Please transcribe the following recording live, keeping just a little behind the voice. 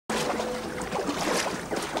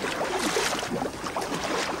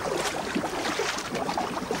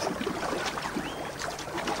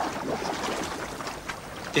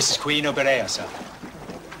This is Queen Oberea, sir.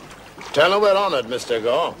 Tell her we're honored, Mr.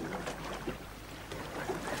 Gore.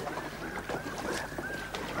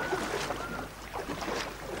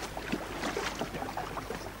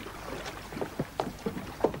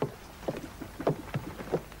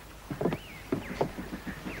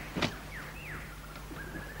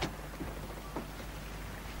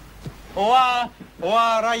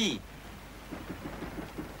 Oa rai.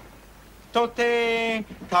 Tote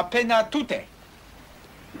tapena tute.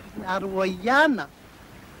 Arwayana.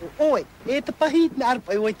 Oi, e te pahi na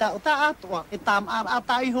arpa oi ta atua. E tam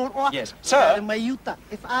ata I hor oa. Yes, sir. Mayuta.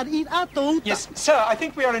 If ar eat ato. Yes, sir, I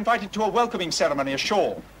think we are invited to a welcoming ceremony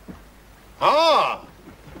ashore. Ah!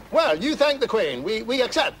 Well, you thank the Queen. We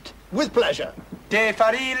accept. With pleasure. Te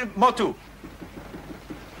faril motu.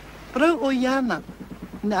 Pro oyana.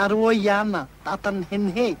 Na arwayana. Tatan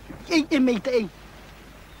henhe. E mate e.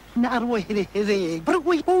 Na arway here. Pro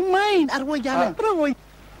oi, oh mine. Arwayana. Pro oi.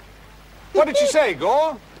 What did she say,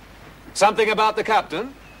 Gore? Something about the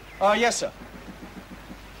captain? Yes, sir.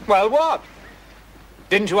 Well, what?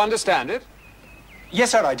 Didn't you understand it?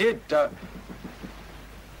 Yes, sir, I did. But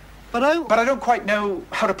I don't quite know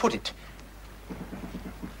how to put it.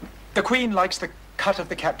 The Queen likes the cut of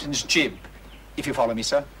the captain's jib, if you follow me,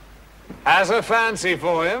 sir. Has a fancy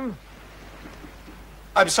for him?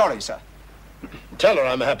 I'm sorry, sir. Tell her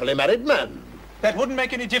I'm a happily married man. That wouldn't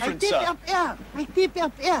make any difference, sir. I tip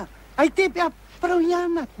up air. I tip up. Pro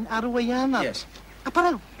yana. Arwayana. Yes.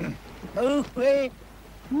 Aparo. Oh, wait.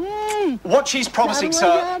 What she's promising,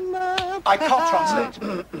 sir, I can't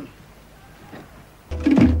translate.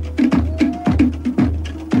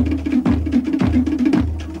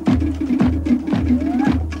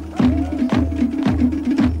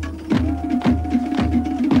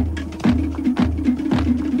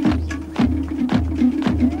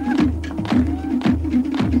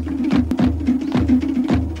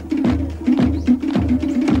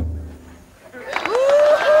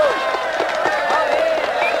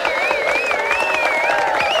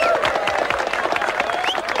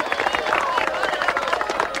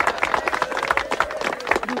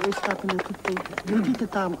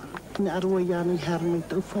 Tama na arwayana hermay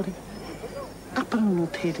tofari. Apang no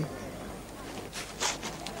tere.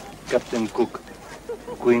 Captain Cook,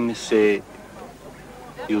 Queen say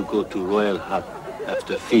you go to royal hut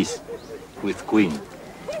after feast with Queen.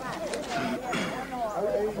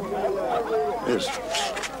 Yes,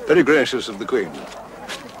 very gracious of the Queen.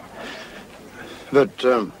 But,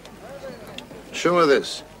 show her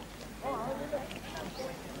this.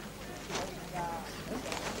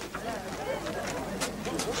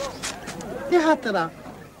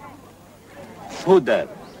 Who that?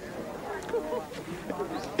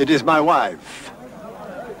 It is my wife,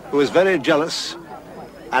 who is very jealous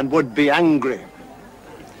and would be angry.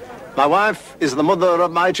 My wife is the mother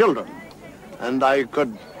of my children, and I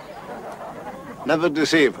could never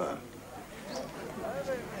deceive her.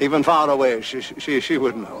 Even far away, she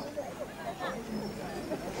would know.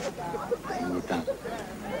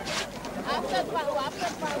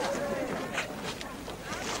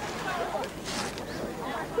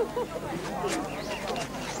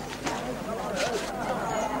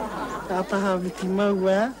 Tapahawiti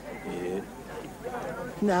maua.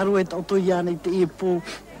 Na arwet otoyana te ipo.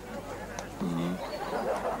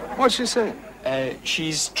 What's she say?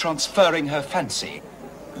 She's transferring her fancy.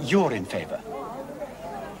 You're in favor.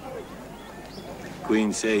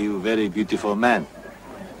 Queen say you very beautiful man.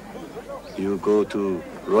 You go to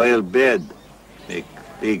royal bed, make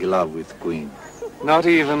big love with Queen. Not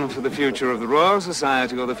even for the future of the Royal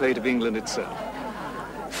Society or the fate of England itself.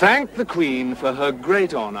 Thank the Queen for her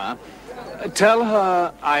great honor. Tell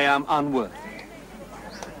her I am unworthy.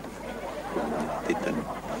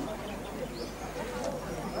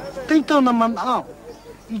 Tito naman ao.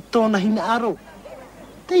 Ito na hinaaro.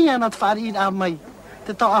 Tiyan at farid amay.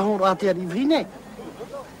 Tito ahur ati arivine.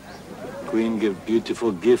 Queen give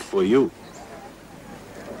beautiful gift for you.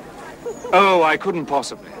 Oh, I couldn't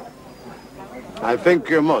possibly. I think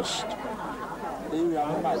you must.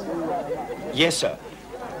 Yes, sir.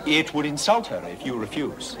 It would insult her if you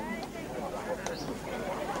refuse.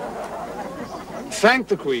 Thank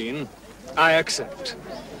the Queen. I accept,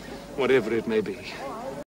 whatever it may be.